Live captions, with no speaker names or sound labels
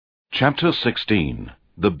Chapter 16.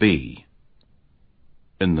 The Bee.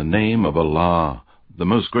 In the name of Allah, the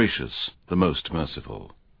most gracious, the most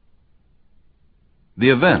merciful. The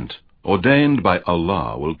event ordained by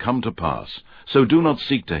Allah will come to pass, so do not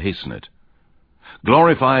seek to hasten it.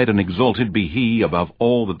 Glorified and exalted be He above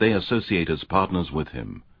all that they associate as partners with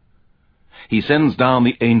Him. He sends down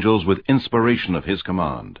the angels with inspiration of His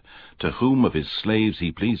command, to whom of His slaves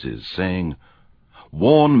He pleases, saying,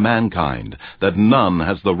 Warn mankind that none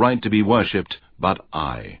has the right to be worshipped but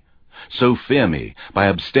I. So fear me by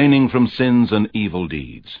abstaining from sins and evil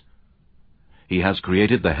deeds. He has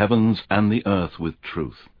created the heavens and the earth with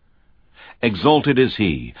truth. Exalted is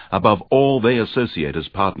He above all they associate as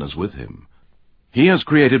partners with Him. He has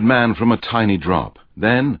created man from a tiny drop.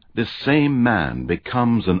 Then this same man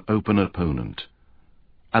becomes an open opponent.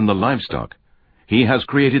 And the livestock, He has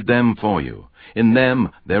created them for you. In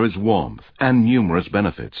them there is warmth and numerous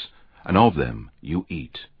benefits, and of them you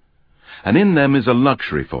eat. And in them is a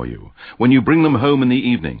luxury for you, when you bring them home in the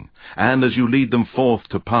evening, and as you lead them forth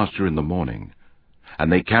to pasture in the morning.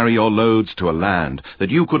 And they carry your loads to a land that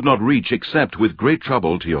you could not reach except with great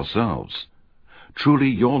trouble to yourselves. Truly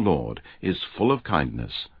your Lord is full of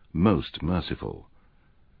kindness, most merciful.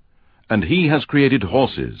 And He has created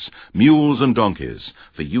horses, mules and donkeys,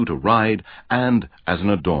 for you to ride, and as an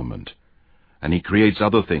adornment. And He creates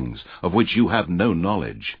other things of which you have no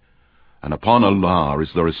knowledge. And upon Allah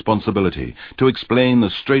is the responsibility to explain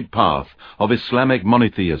the straight path of Islamic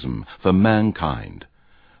monotheism for mankind,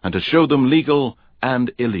 and to show them legal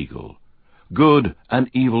and illegal, good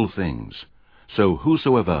and evil things. So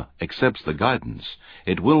whosoever accepts the guidance,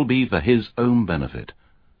 it will be for his own benefit,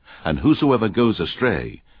 and whosoever goes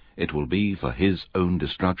astray, it will be for his own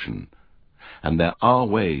destruction. And there are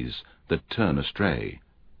ways that turn astray.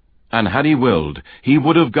 And had He willed, He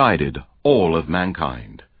would have guided all of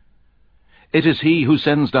mankind. It is He who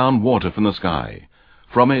sends down water from the sky.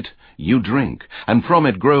 From it you drink, and from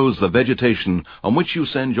it grows the vegetation on which you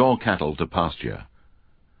send your cattle to pasture.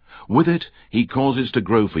 With it He causes to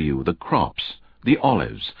grow for you the crops, the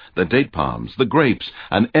olives, the date palms, the grapes,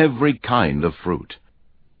 and every kind of fruit.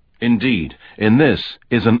 Indeed, in this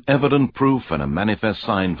is an evident proof and a manifest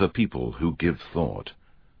sign for people who give thought.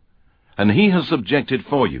 And He has subjected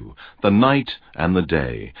for you the night and the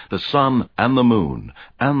day, the sun and the moon,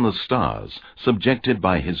 and the stars, subjected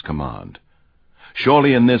by His command.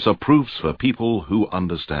 Surely in this are proofs for people who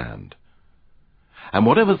understand. And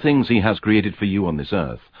whatever things He has created for you on this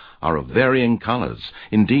earth are of varying colors.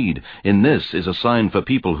 Indeed, in this is a sign for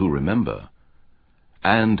people who remember.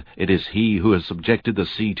 And it is He who has subjected the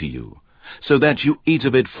sea to you, so that you eat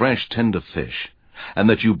of it fresh tender fish, and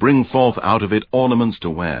that you bring forth out of it ornaments to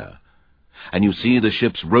wear. And you see the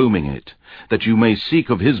ships roaming it, that you may seek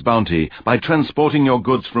of His bounty by transporting your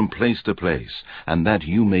goods from place to place, and that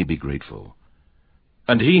you may be grateful.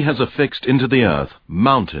 And He has affixed into the earth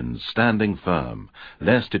mountains standing firm,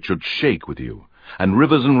 lest it should shake with you, and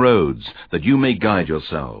rivers and roads, that you may guide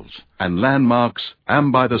yourselves, and landmarks,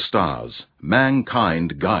 and by the stars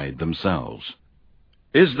mankind guide themselves.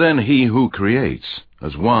 Is then He who creates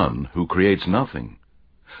as one who creates nothing?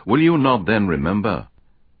 Will you not then remember?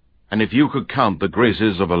 And if you could count the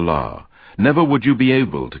graces of Allah, never would you be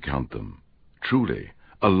able to count them. Truly,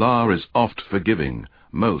 Allah is oft forgiving,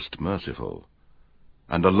 most merciful.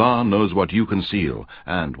 And Allah knows what you conceal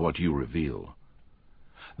and what you reveal.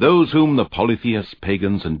 Those whom the polytheists,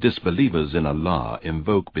 pagans, and disbelievers in Allah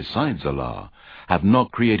invoke besides Allah have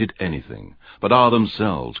not created anything, but are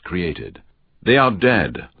themselves created. They are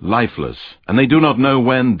dead, lifeless, and they do not know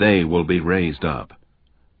when they will be raised up.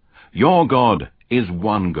 Your God is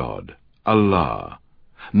one God, Allah.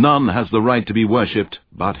 None has the right to be worshipped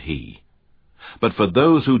but He. But for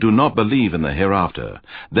those who do not believe in the hereafter,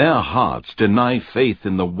 their hearts deny faith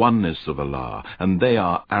in the oneness of Allah, and they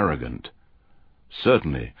are arrogant.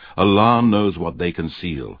 Certainly, Allah knows what they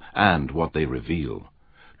conceal and what they reveal.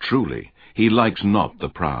 Truly, He likes not the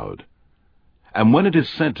proud. And when it is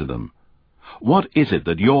said to them, What is it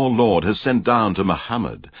that your Lord has sent down to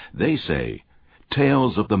Muhammad? They say,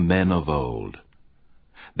 Tales of the men of old.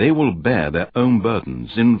 They will bear their own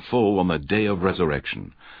burdens in full on the day of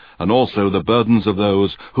resurrection, and also the burdens of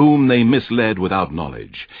those whom they misled without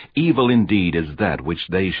knowledge. Evil indeed is that which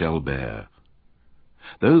they shall bear.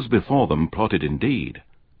 Those before them plotted indeed,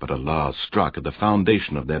 but Allah struck at the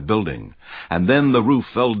foundation of their building, and then the roof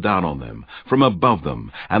fell down on them, from above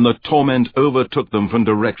them, and the torment overtook them from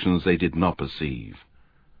directions they did not perceive.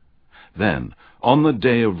 Then, on the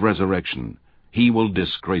day of resurrection, He will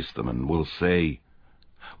disgrace them, and will say,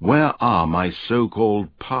 Where are my so-called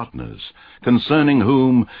partners, concerning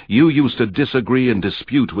whom you used to disagree and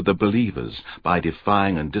dispute with the believers by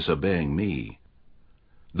defying and disobeying me?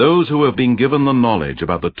 Those who have been given the knowledge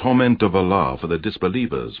about the torment of Allah for the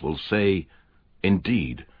disbelievers will say,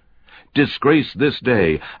 Indeed, disgrace this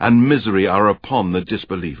day and misery are upon the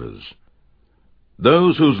disbelievers.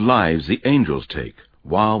 Those whose lives the angels take,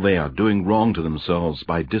 while they are doing wrong to themselves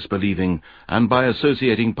by disbelieving and by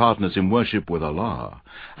associating partners in worship with Allah,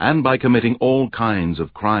 and by committing all kinds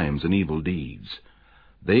of crimes and evil deeds,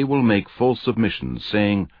 they will make false submissions,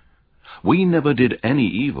 saying, We never did any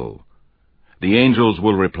evil. The angels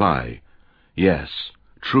will reply, Yes,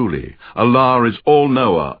 truly, Allah is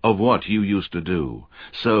all-knower of what you used to do,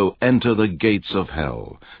 so enter the gates of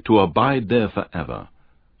hell, to abide there forever.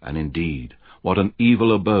 And indeed, what an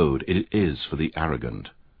evil abode it is for the arrogant.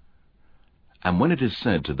 And when it is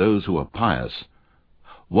said to those who are pious,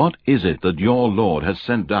 What is it that your Lord has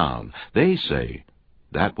sent down? They say,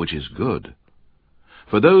 That which is good.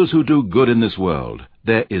 For those who do good in this world,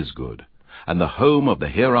 there is good, and the home of the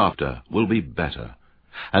hereafter will be better.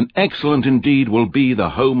 And excellent indeed will be the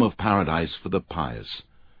home of paradise for the pious.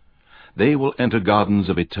 They will enter gardens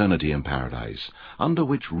of eternity in paradise, under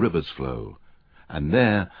which rivers flow, and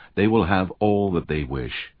there they will have all that they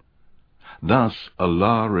wish. Thus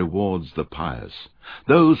Allah rewards the pious,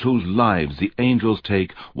 those whose lives the angels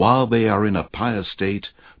take while they are in a pious state,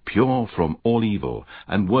 pure from all evil,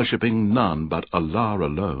 and worshipping none but Allah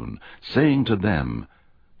alone, saying to them,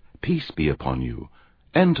 Peace be upon you,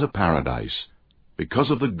 enter paradise,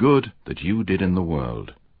 because of the good that you did in the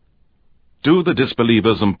world. Do the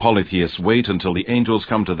disbelievers and polytheists wait until the angels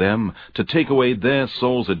come to them to take away their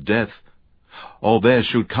souls at death? Or there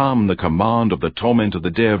should come the command of the torment of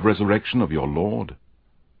the day of resurrection of your Lord?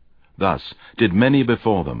 Thus did many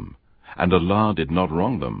before them, and Allah did not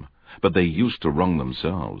wrong them, but they used to wrong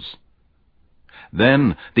themselves.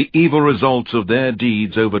 Then the evil results of their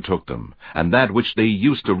deeds overtook them, and that which they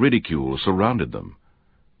used to ridicule surrounded them.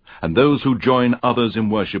 And those who join others in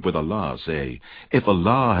worship with Allah say, If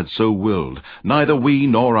Allah had so willed, neither we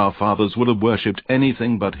nor our fathers would have worshipped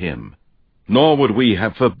anything but Him, nor would we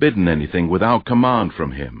have forbidden anything without command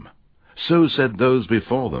from Him. So said those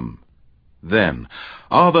before them. Then,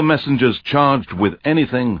 are the messengers charged with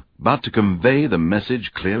anything but to convey the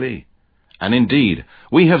message clearly? And indeed,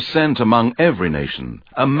 we have sent among every nation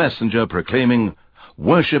a messenger proclaiming,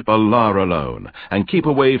 Worship Allah alone, and keep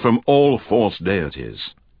away from all false deities.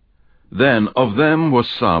 Then of them were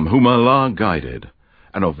some whom Allah guided,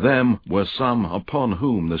 and of them were some upon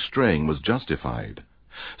whom the straying was justified.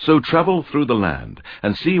 So travel through the land,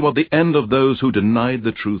 and see what the end of those who denied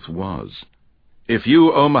the truth was. If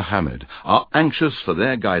you, O Muhammad, are anxious for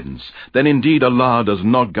their guidance, then indeed Allah does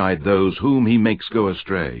not guide those whom He makes go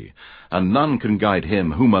astray, and none can guide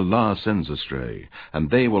him whom Allah sends astray, and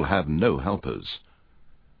they will have no helpers.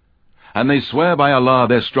 And they swear by Allah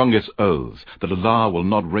their strongest oaths, that Allah will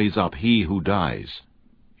not raise up he who dies.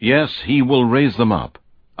 Yes, He will raise them up,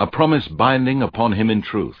 a promise binding upon Him in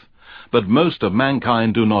truth. But most of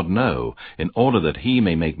mankind do not know, in order that He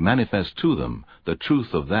may make manifest to them the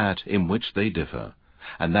truth of that in which they differ,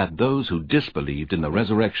 and that those who disbelieved in the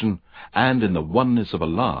resurrection and in the oneness of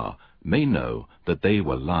Allah may know that they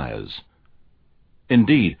were liars.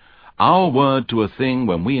 Indeed, our word to a thing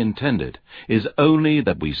when we intend it is only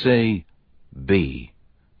that we say, Be,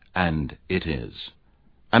 and it is.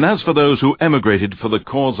 And as for those who emigrated for the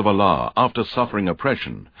cause of Allah after suffering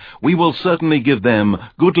oppression, we will certainly give them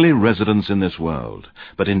goodly residence in this world,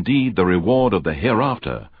 but indeed the reward of the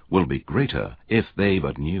hereafter will be greater if they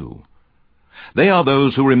but knew. They are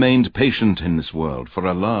those who remained patient in this world for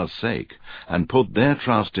Allah's sake, and put their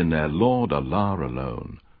trust in their Lord Allah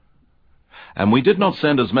alone. And we did not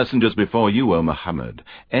send as messengers before you, O Muhammad,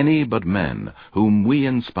 any but men whom we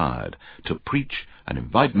inspired to preach and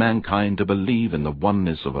invite mankind to believe in the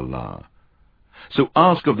oneness of Allah. So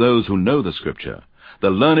ask of those who know the Scripture, the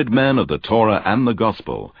learned men of the Torah and the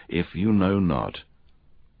Gospel, if you know not.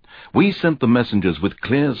 We sent the messengers with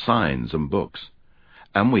clear signs and books,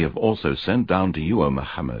 and we have also sent down to you, O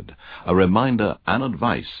Muhammad, a reminder and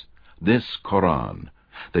advice, this Quran,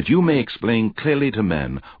 that you may explain clearly to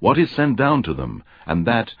men what is sent down to them, and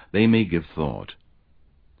that they may give thought.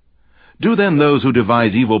 Do then those who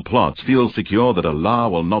devise evil plots feel secure that Allah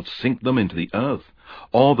will not sink them into the earth,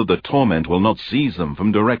 or that the torment will not seize them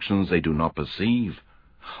from directions they do not perceive,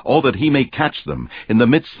 or that He may catch them in the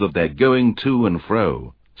midst of their going to and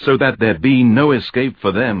fro, so that there be no escape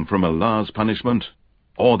for them from Allah's punishment,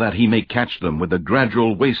 or that He may catch them with the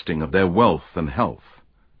gradual wasting of their wealth and health?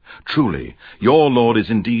 Truly, your Lord is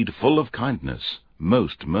indeed full of kindness,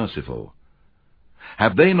 most merciful.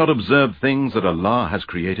 Have they not observed things that Allah has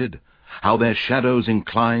created? How their shadows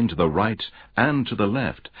incline to the right and to the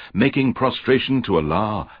left, making prostration to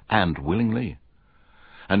Allah and willingly?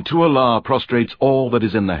 And to Allah prostrates all that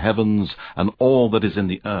is in the heavens and all that is in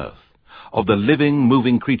the earth, of the living,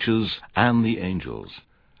 moving creatures and the angels.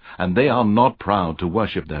 And they are not proud to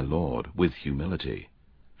worship their Lord with humility.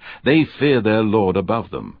 They fear their Lord above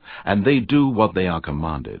them, and they do what they are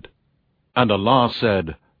commanded. And Allah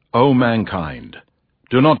said, O mankind,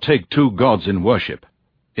 do not take two gods in worship.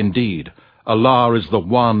 Indeed, Allah is the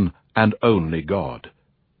one and only God.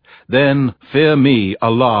 Then fear me,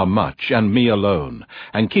 Allah, much, and me alone,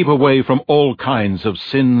 and keep away from all kinds of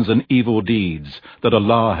sins and evil deeds that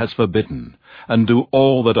Allah has forbidden, and do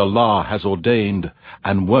all that Allah has ordained,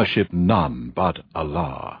 and worship none but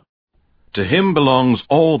Allah. To Him belongs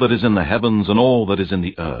all that is in the heavens and all that is in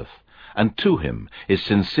the earth, and to Him is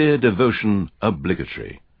sincere devotion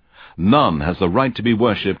obligatory. None has the right to be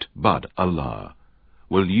worshipped but Allah.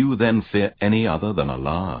 Will you then fear any other than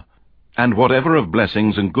Allah? And whatever of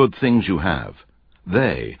blessings and good things you have,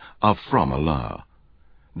 they are from Allah.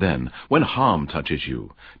 Then, when harm touches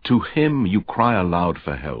you, to Him you cry aloud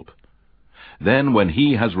for help. Then, when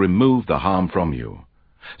He has removed the harm from you,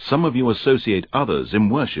 some of you associate others in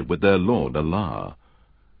worship with their Lord Allah.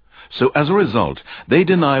 So as a result, they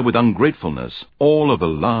deny with ungratefulness all of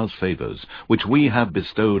Allah's favors, which we have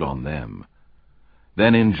bestowed on them.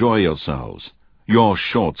 Then enjoy yourselves, your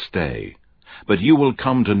short stay, but you will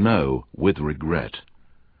come to know with regret.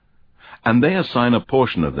 And they assign a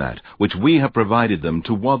portion of that which we have provided them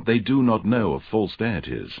to what they do not know of false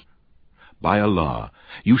deities. By Allah,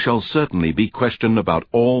 you shall certainly be questioned about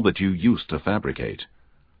all that you used to fabricate.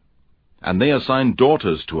 And they assign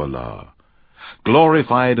daughters to Allah.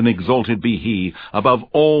 Glorified and exalted be He above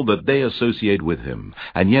all that they associate with Him,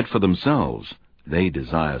 and yet for themselves they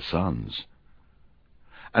desire sons.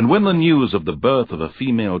 And when the news of the birth of a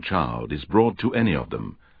female child is brought to any of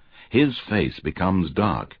them, his face becomes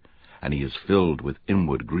dark, and he is filled with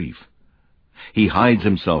inward grief. He hides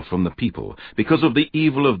himself from the people because of the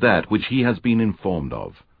evil of that which he has been informed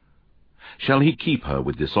of. Shall he keep her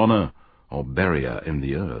with dishonor, or bury her in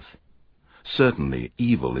the earth? Certainly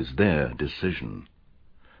evil is their decision.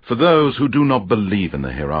 For those who do not believe in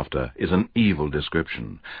the hereafter is an evil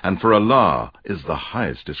description, and for Allah is the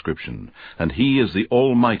highest description, and He is the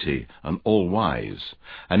Almighty and All-Wise.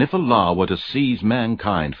 And if Allah were to seize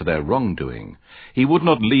mankind for their wrongdoing, He would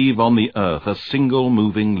not leave on the earth a single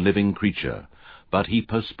moving living creature, but He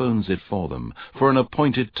postpones it for them for an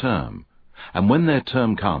appointed term. And when their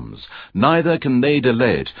term comes, neither can they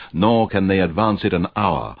delay it, nor can they advance it an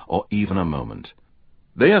hour or even a moment.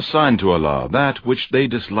 They assign to Allah that which they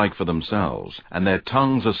dislike for themselves, and their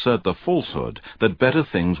tongues assert the falsehood that better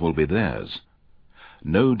things will be theirs.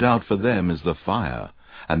 No doubt for them is the fire,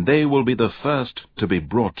 and they will be the first to be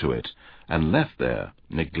brought to it, and left there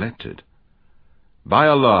neglected. By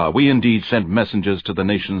Allah, we indeed sent messengers to the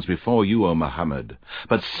nations before you, O Muhammad,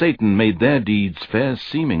 but Satan made their deeds fair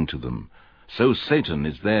seeming to them. So Satan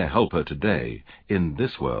is their helper today, in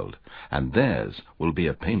this world, and theirs will be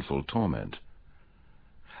a painful torment.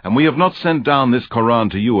 And we have not sent down this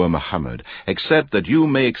Quran to you, O Muhammad, except that you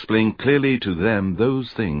may explain clearly to them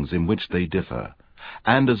those things in which they differ,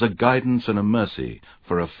 and as a guidance and a mercy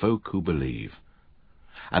for a folk who believe.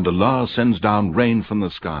 And Allah sends down rain from the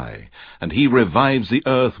sky, and He revives the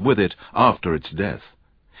earth with it after its death.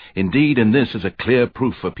 Indeed, in this is a clear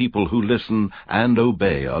proof for people who listen and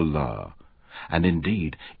obey Allah. And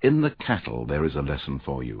indeed, in the cattle there is a lesson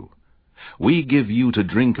for you. We give you to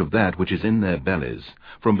drink of that which is in their bellies,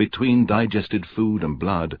 from between digested food and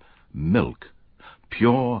blood, milk,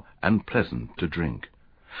 pure and pleasant to drink.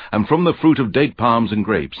 And from the fruit of date palms and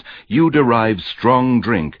grapes you derive strong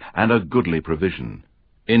drink and a goodly provision.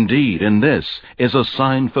 Indeed, in this is a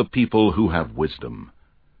sign for people who have wisdom.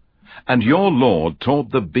 And your Lord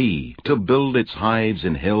taught the bee to build its hives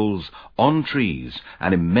in hills, on trees,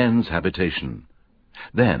 and in men's habitation.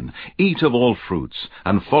 Then eat of all fruits,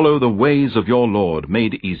 and follow the ways of your Lord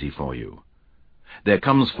made easy for you. There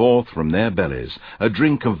comes forth from their bellies a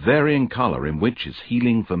drink of varying color, in which is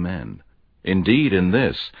healing for men. Indeed, in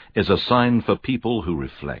this is a sign for people who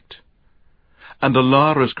reflect. And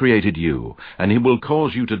Allah has created you, and He will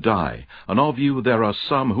cause you to die, and of you there are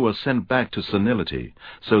some who are sent back to senility,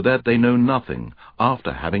 so that they know nothing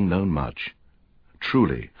after having known much.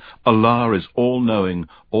 Truly, Allah is all-knowing,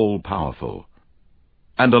 all-powerful.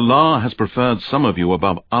 And Allah has preferred some of you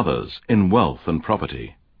above others in wealth and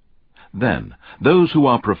property. Then those who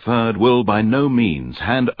are preferred will by no means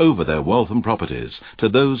hand over their wealth and properties to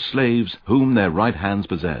those slaves whom their right hands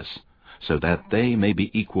possess, so that they may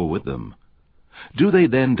be equal with them. Do they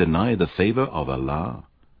then deny the favor of Allah?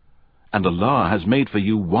 And Allah has made for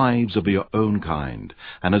you wives of your own kind,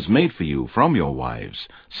 and has made for you from your wives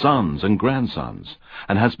sons and grandsons,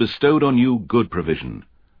 and has bestowed on you good provision.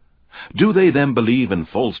 Do they then believe in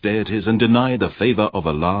false deities and deny the favor of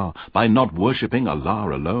Allah by not worshipping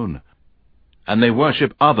Allah alone? And they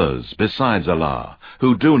worship others besides Allah,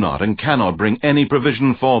 who do not and cannot bring any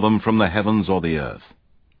provision for them from the heavens or the earth.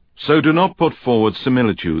 So do not put forward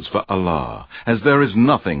similitudes for Allah, as there is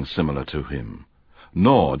nothing similar to Him,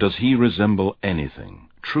 nor does He resemble anything.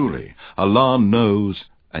 Truly, Allah knows,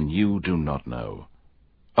 and you do not know.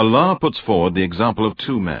 Allah puts forward the example of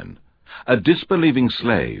two men, a disbelieving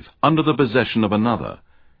slave under the possession of another.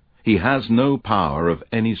 He has no power of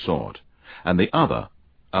any sort, and the other,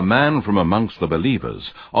 a man from amongst the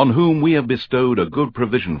believers, on whom we have bestowed a good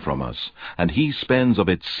provision from us, and he spends of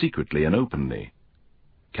it secretly and openly.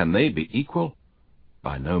 Can they be equal?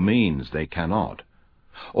 By no means, they cannot.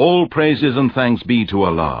 All praises and thanks be to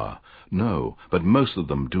Allah. No, but most of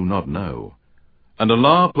them do not know. And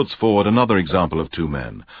Allah puts forward another example of two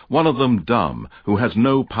men, one of them dumb, who has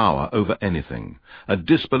no power over anything, a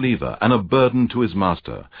disbeliever and a burden to his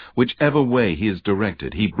master. Whichever way he is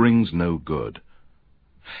directed, he brings no good.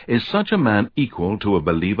 Is such a man equal to a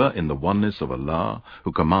believer in the oneness of Allah,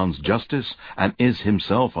 who commands justice and is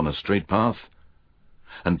himself on a straight path?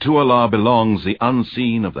 And to Allah belongs the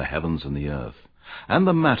unseen of the heavens and the earth, and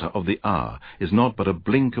the matter of the hour is not but a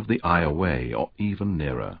blink of the eye away, or even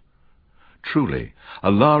nearer. Truly,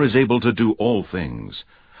 Allah is able to do all things,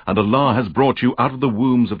 and Allah has brought you out of the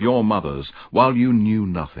wombs of your mothers while you knew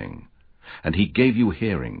nothing. And He gave you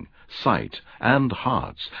hearing, sight, and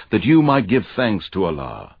hearts, that you might give thanks to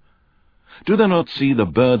Allah. Do they not see the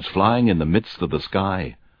birds flying in the midst of the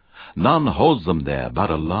sky? None holds them there but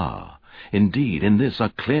Allah. Indeed, in this are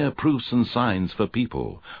clear proofs and signs for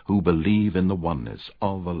people who believe in the oneness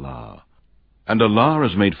of Allah. And Allah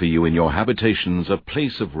has made for you in your habitations a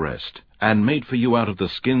place of rest, and made for you out of the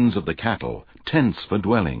skins of the cattle tents for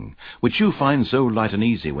dwelling, which you find so light and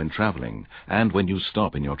easy when traveling, and when you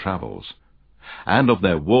stop in your travels. And of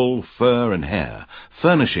their wool, fur, and hair,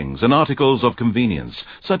 furnishings and articles of convenience,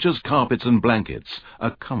 such as carpets and blankets,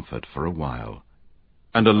 a comfort for a while.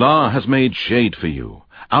 And Allah has made shade for you,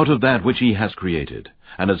 out of that which He has created,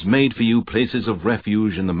 and has made for you places of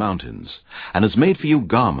refuge in the mountains, and has made for you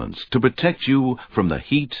garments to protect you from the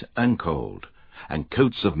heat and cold, and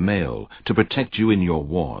coats of mail to protect you in your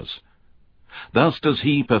wars. Thus does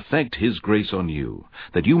He perfect His grace on you,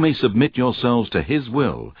 that you may submit yourselves to His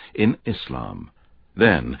will in Islam.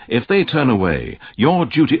 Then, if they turn away, your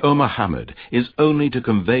duty, O Muhammad, is only to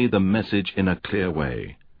convey the message in a clear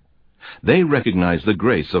way. They recognize the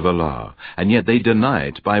grace of Allah, and yet they deny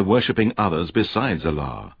it by worshipping others besides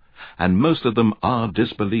Allah, and most of them are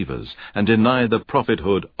disbelievers and deny the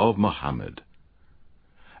prophethood of Muhammad.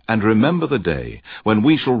 And remember the day when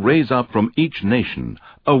we shall raise up from each nation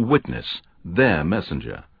a witness, their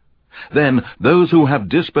messenger. Then those who have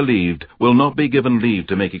disbelieved will not be given leave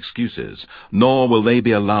to make excuses, nor will they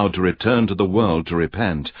be allowed to return to the world to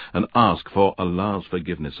repent and ask for Allah's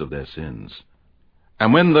forgiveness of their sins.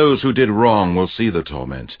 And when those who did wrong will see the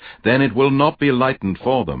torment, then it will not be lightened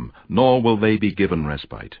for them, nor will they be given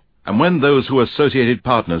respite. And when those who associated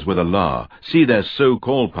partners with Allah see their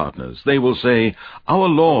so-called partners, they will say, Our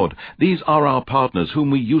Lord, these are our partners whom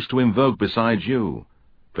we used to invoke besides you.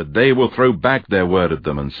 But they will throw back their word at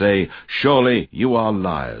them and say, Surely you are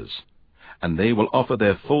liars. And they will offer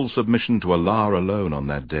their full submission to Allah alone on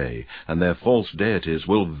that day, and their false deities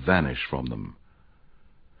will vanish from them.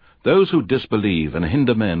 Those who disbelieve and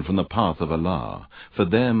hinder men from the path of Allah, for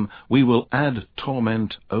them we will add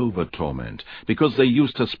torment over torment, because they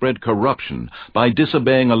used to spread corruption by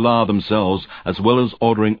disobeying Allah themselves as well as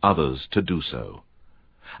ordering others to do so.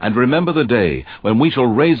 And remember the day when we shall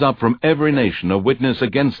raise up from every nation a witness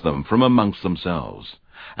against them from amongst themselves,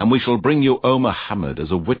 and we shall bring you, O Muhammad,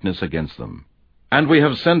 as a witness against them. And we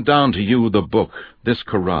have sent down to you the book, this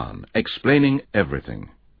Quran, explaining everything,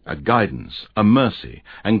 a guidance, a mercy,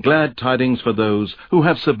 and glad tidings for those who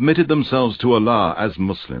have submitted themselves to Allah as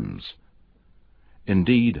Muslims.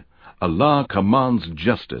 Indeed, Allah commands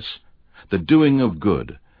justice, the doing of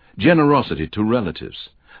good, generosity to relatives,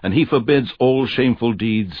 and He forbids all shameful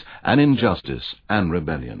deeds and injustice and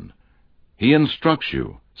rebellion. He instructs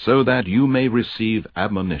you so that you may receive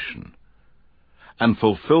admonition. And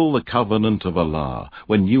fulfill the covenant of Allah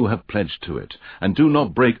when you have pledged to it, and do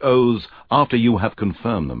not break oaths after you have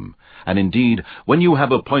confirmed them. And indeed, when you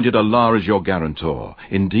have appointed Allah as your guarantor,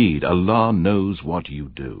 indeed Allah knows what you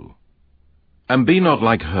do. And be not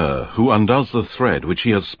like her, who undoes the thread which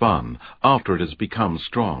he has spun, after it has become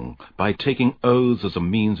strong, by taking oaths as a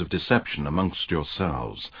means of deception amongst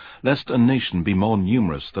yourselves, lest a nation be more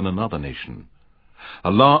numerous than another nation.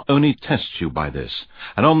 Allah only tests you by this,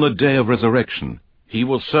 and on the day of resurrection he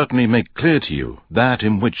will certainly make clear to you that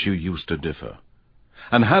in which you used to differ.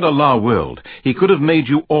 And had Allah willed, he could have made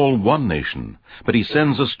you all one nation, but he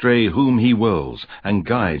sends astray whom he wills, and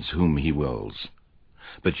guides whom he wills.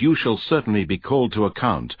 But you shall certainly be called to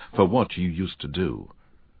account for what you used to do.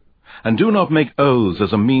 And do not make oaths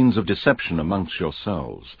as a means of deception amongst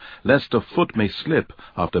yourselves, lest a foot may slip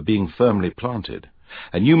after being firmly planted,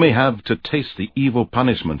 and you may have to taste the evil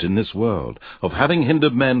punishment in this world of having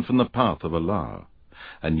hindered men from the path of Allah,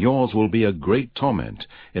 and yours will be a great torment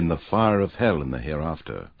in the fire of hell in the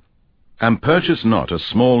hereafter. And purchase not a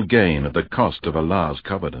small gain at the cost of Allah's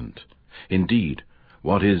covenant. Indeed,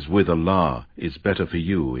 what is with Allah is better for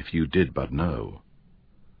you if you did but know.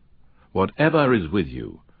 Whatever is with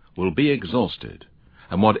you will be exhausted,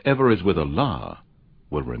 and whatever is with Allah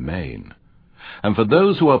will remain. And for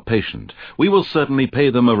those who are patient, we will certainly pay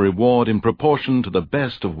them a reward in proportion to the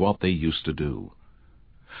best of what they used to do.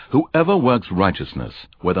 Whoever works righteousness,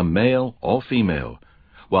 whether male or female,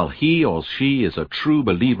 while he or she is a true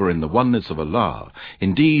believer in the oneness of Allah,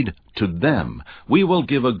 indeed, to them we will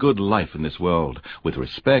give a good life in this world, with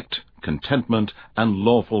respect, contentment, and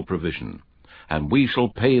lawful provision, and we shall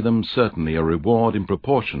pay them certainly a reward in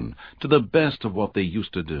proportion to the best of what they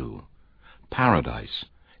used to do. Paradise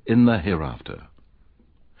in the hereafter.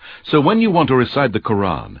 So when you want to recite the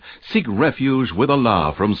Quran, seek refuge with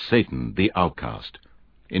Allah from Satan, the outcast.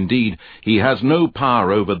 Indeed, he has no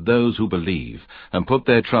power over those who believe and put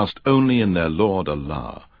their trust only in their Lord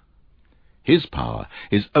Allah. His power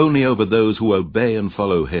is only over those who obey and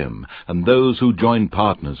follow him, and those who join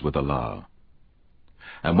partners with Allah.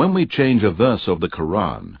 And when we change a verse of the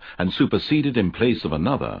Quran and supersede it in place of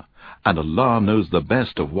another, and Allah knows the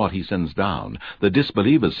best of what he sends down, the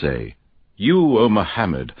disbelievers say, "You, O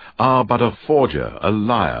Muhammad, are but a forger, a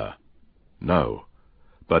liar." No,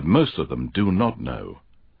 but most of them do not know.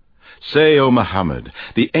 Say, O Muhammad,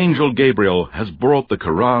 the angel Gabriel has brought the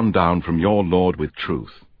Quran down from your Lord with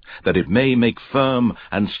truth, that it may make firm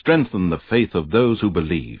and strengthen the faith of those who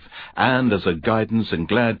believe, and as a guidance and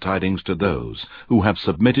glad tidings to those who have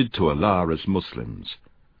submitted to Allah as Muslims.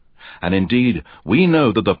 And indeed, we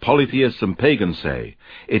know that the polytheists and pagans say,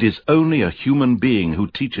 it is only a human being who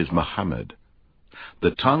teaches Muhammad.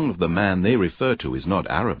 The tongue of the man they refer to is not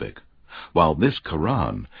Arabic, while this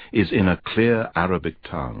Quran is in a clear Arabic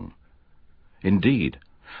tongue. Indeed,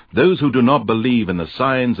 those who do not believe in the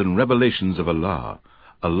signs and revelations of Allah,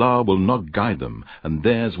 Allah will not guide them, and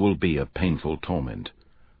theirs will be a painful torment.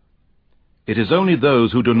 It is only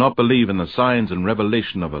those who do not believe in the signs and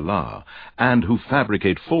revelation of Allah, and who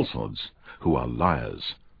fabricate falsehoods, who are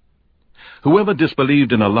liars. Whoever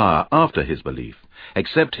disbelieved in Allah after his belief,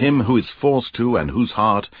 except him who is forced to and whose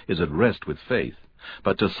heart is at rest with faith,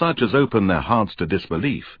 but to such as open their hearts to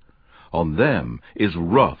disbelief, on them is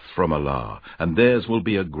wrath from Allah, and theirs will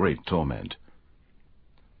be a great torment.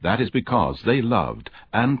 That is because they loved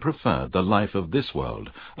and preferred the life of this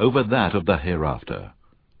world over that of the hereafter.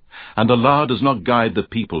 And Allah does not guide the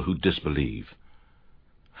people who disbelieve.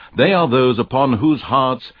 They are those upon whose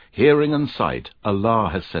hearts, hearing and sight, Allah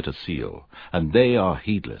has set a seal, and they are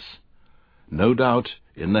heedless. No doubt,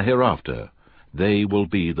 in the hereafter, they will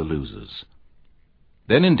be the losers.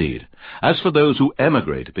 Then indeed, as for those who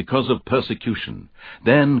emigrate because of persecution,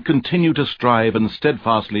 then continue to strive and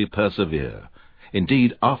steadfastly persevere.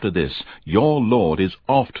 Indeed, after this, your Lord is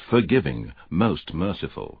oft forgiving, most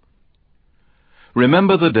merciful.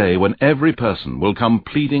 Remember the day when every person will come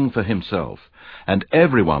pleading for himself, and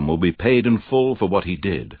everyone will be paid in full for what he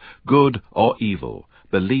did, good or evil,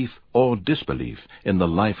 belief or disbelief, in the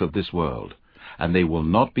life of this world, and they will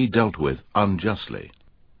not be dealt with unjustly.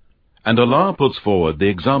 And Allah puts forward the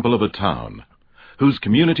example of a town, whose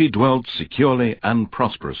community dwelt securely and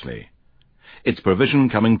prosperously, its provision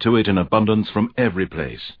coming to it in abundance from every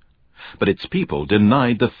place. But its people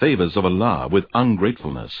denied the favors of Allah with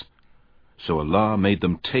ungratefulness. So Allah made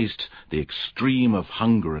them taste the extreme of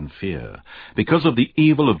hunger and fear, because of the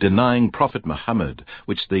evil of denying Prophet Muhammad,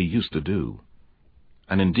 which they used to do.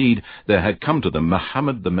 And indeed, there had come to them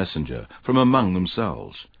Muhammad the messenger from among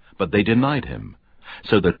themselves, but they denied him.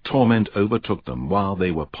 So the torment overtook them while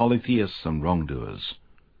they were polytheists and wrongdoers.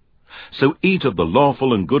 So eat of the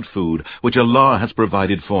lawful and good food which Allah has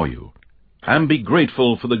provided for you, and be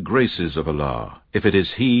grateful for the graces of Allah, if it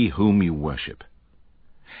is He whom you worship.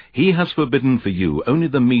 He has forbidden for you only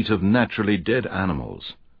the meat of naturally dead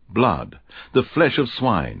animals, blood, the flesh of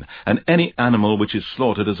swine, and any animal which is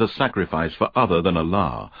slaughtered as a sacrifice for other than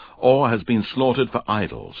Allah, or has been slaughtered for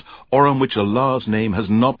idols, or on which Allah's name has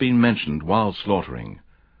not been mentioned while slaughtering.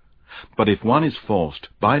 But if one is forced,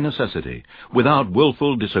 by necessity, without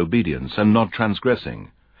willful disobedience and not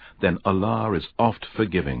transgressing, then Allah is oft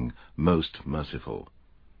forgiving, most merciful.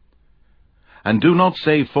 And do not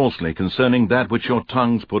say falsely concerning that which your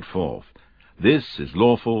tongues put forth, "This is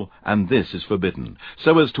lawful, and this is forbidden,"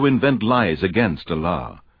 so as to invent lies against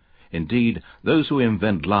Allah. Indeed, those who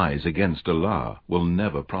invent lies against Allah will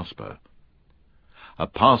never prosper. A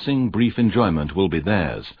passing brief enjoyment will be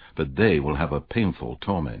theirs, but they will have a painful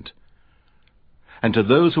torment. And to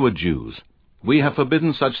those who are Jews, we have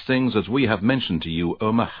forbidden such things as we have mentioned to you,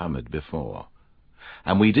 O Muhammad, before.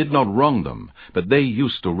 And we did not wrong them, but they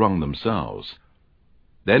used to wrong themselves.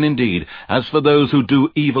 Then indeed, as for those who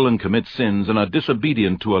do evil and commit sins and are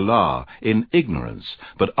disobedient to Allah in ignorance,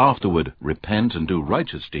 but afterward repent and do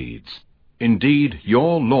righteous deeds, indeed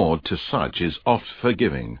your Lord to such is oft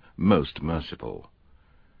forgiving, most merciful.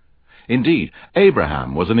 Indeed,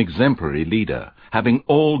 Abraham was an exemplary leader, having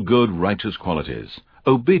all good righteous qualities,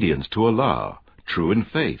 obedience to Allah, true in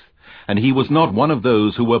faith, and he was not one of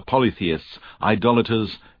those who were polytheists,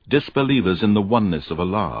 idolaters, disbelievers in the oneness of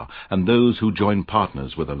Allah, and those who join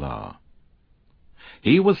partners with Allah.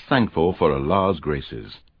 He was thankful for Allah's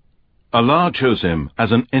graces. Allah chose him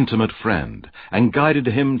as an intimate friend, and guided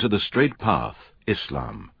him to the straight path,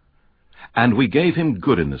 Islam. And we gave him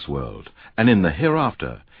good in this world, and in the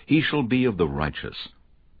hereafter he shall be of the righteous.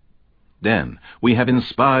 Then we have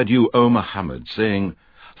inspired you, O Muhammad, saying,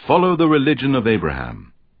 "Follow the religion of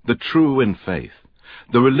Abraham, the true in faith,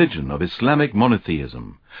 the religion of Islamic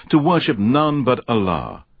monotheism, to worship none but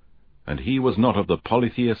Allah, and he was not of the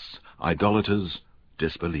polytheists, idolaters,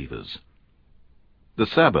 disbelievers." The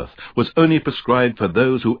Sabbath was only prescribed for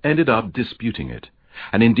those who ended up disputing it,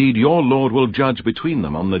 and indeed your Lord will judge between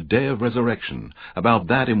them on the day of resurrection about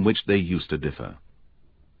that in which they used to differ.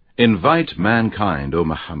 Invite mankind, O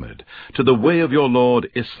Muhammad, to the way of your Lord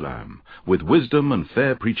Islam, with wisdom and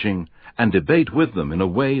fair preaching, and debate with them in a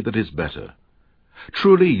way that is better.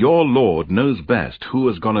 Truly your Lord knows best who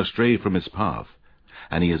has gone astray from his path,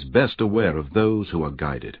 and he is best aware of those who are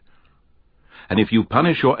guided. And if you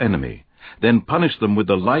punish your enemy, then punish them with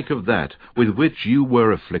the like of that with which you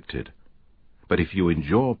were afflicted. But if you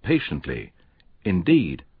endure patiently,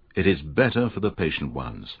 indeed it is better for the patient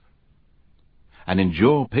ones. And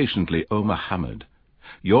endure patiently, O Muhammad.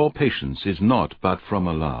 Your patience is not but from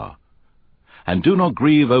Allah. And do not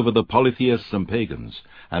grieve over the polytheists and pagans,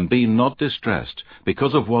 and be not distressed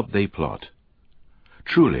because of what they plot.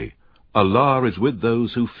 Truly, Allah is with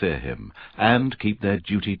those who fear him, and keep their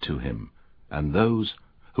duty to him, and those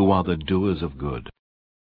who are the doers of good.